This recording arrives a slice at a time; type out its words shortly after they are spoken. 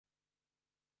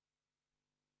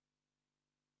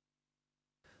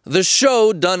The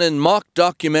show, done in mock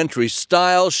documentary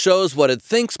style, shows what it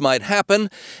thinks might happen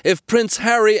if Prince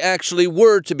Harry actually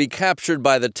were to be captured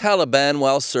by the Taliban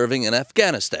while serving in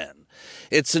Afghanistan.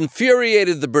 It's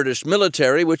infuriated the British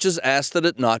military, which has asked that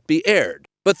it not be aired.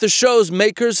 But the show's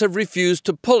makers have refused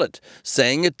to pull it,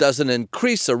 saying it doesn't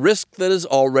increase a risk that is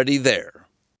already there.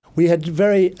 We had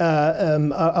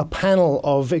a panel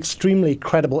of extremely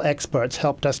credible experts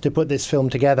helped us to put this film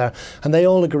together, and they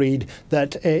all agreed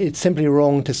that it's simply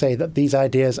wrong to say that these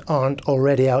ideas aren't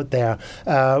already out there.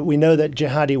 We know that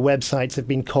jihadi websites have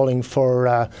been calling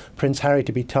for Prince Harry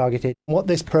to be targeted. What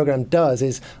this program does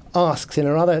is asks in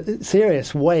a rather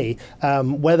serious way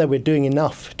whether we're doing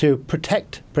enough to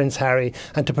protect Prince Harry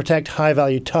and to protect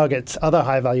high-value targets, other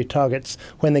high-value targets,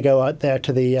 when they go out there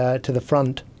to the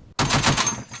front.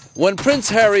 When Prince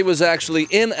Harry was actually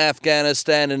in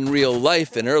Afghanistan in real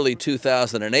life in early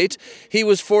 2008, he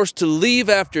was forced to leave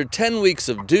after 10 weeks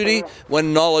of duty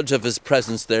when knowledge of his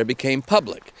presence there became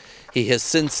public. He has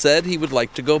since said he would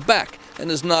like to go back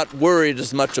and is not worried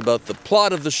as much about the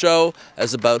plot of the show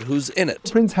as about who's in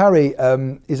it. Prince Harry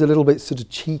is a little bit sort of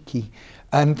cheeky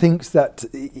and thinks that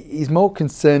he's more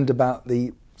concerned about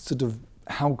the sort of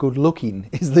how good looking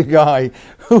is the guy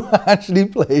who actually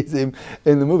plays him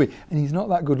in the movie. And he's not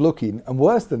that good looking, and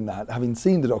worse than that, having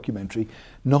seen the documentary,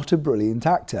 not a brilliant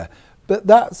actor. But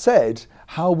that said,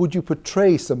 how would you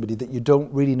portray somebody that you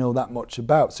don't really know that much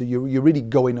about? So you're really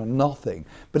going on nothing.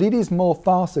 But it is more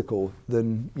farcical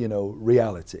than,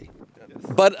 reality.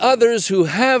 But others who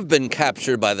have been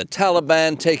captured by the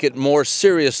Taliban take it more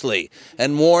seriously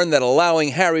and warn that allowing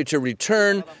Harry to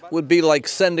return would be like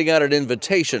sending out an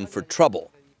invitation for trouble.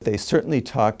 They certainly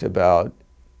talked about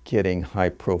getting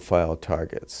high-profile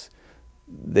targets.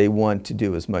 They want to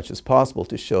do as much as possible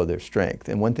to show their strength.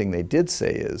 And one thing they did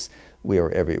say is, we are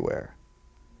everywhere.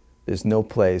 There's no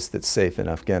place that's safe in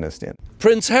Afghanistan.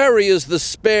 Prince Harry is the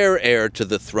spare heir to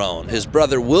the throne. His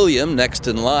brother William, next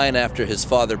in line after his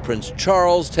father Prince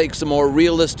Charles, takes a more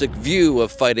realistic view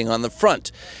of fighting on the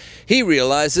front. He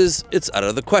realizes it's out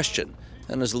of the question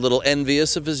and is a little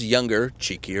envious of his younger,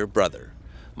 cheekier brother.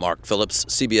 Mark Phillips,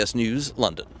 CBS News,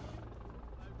 London.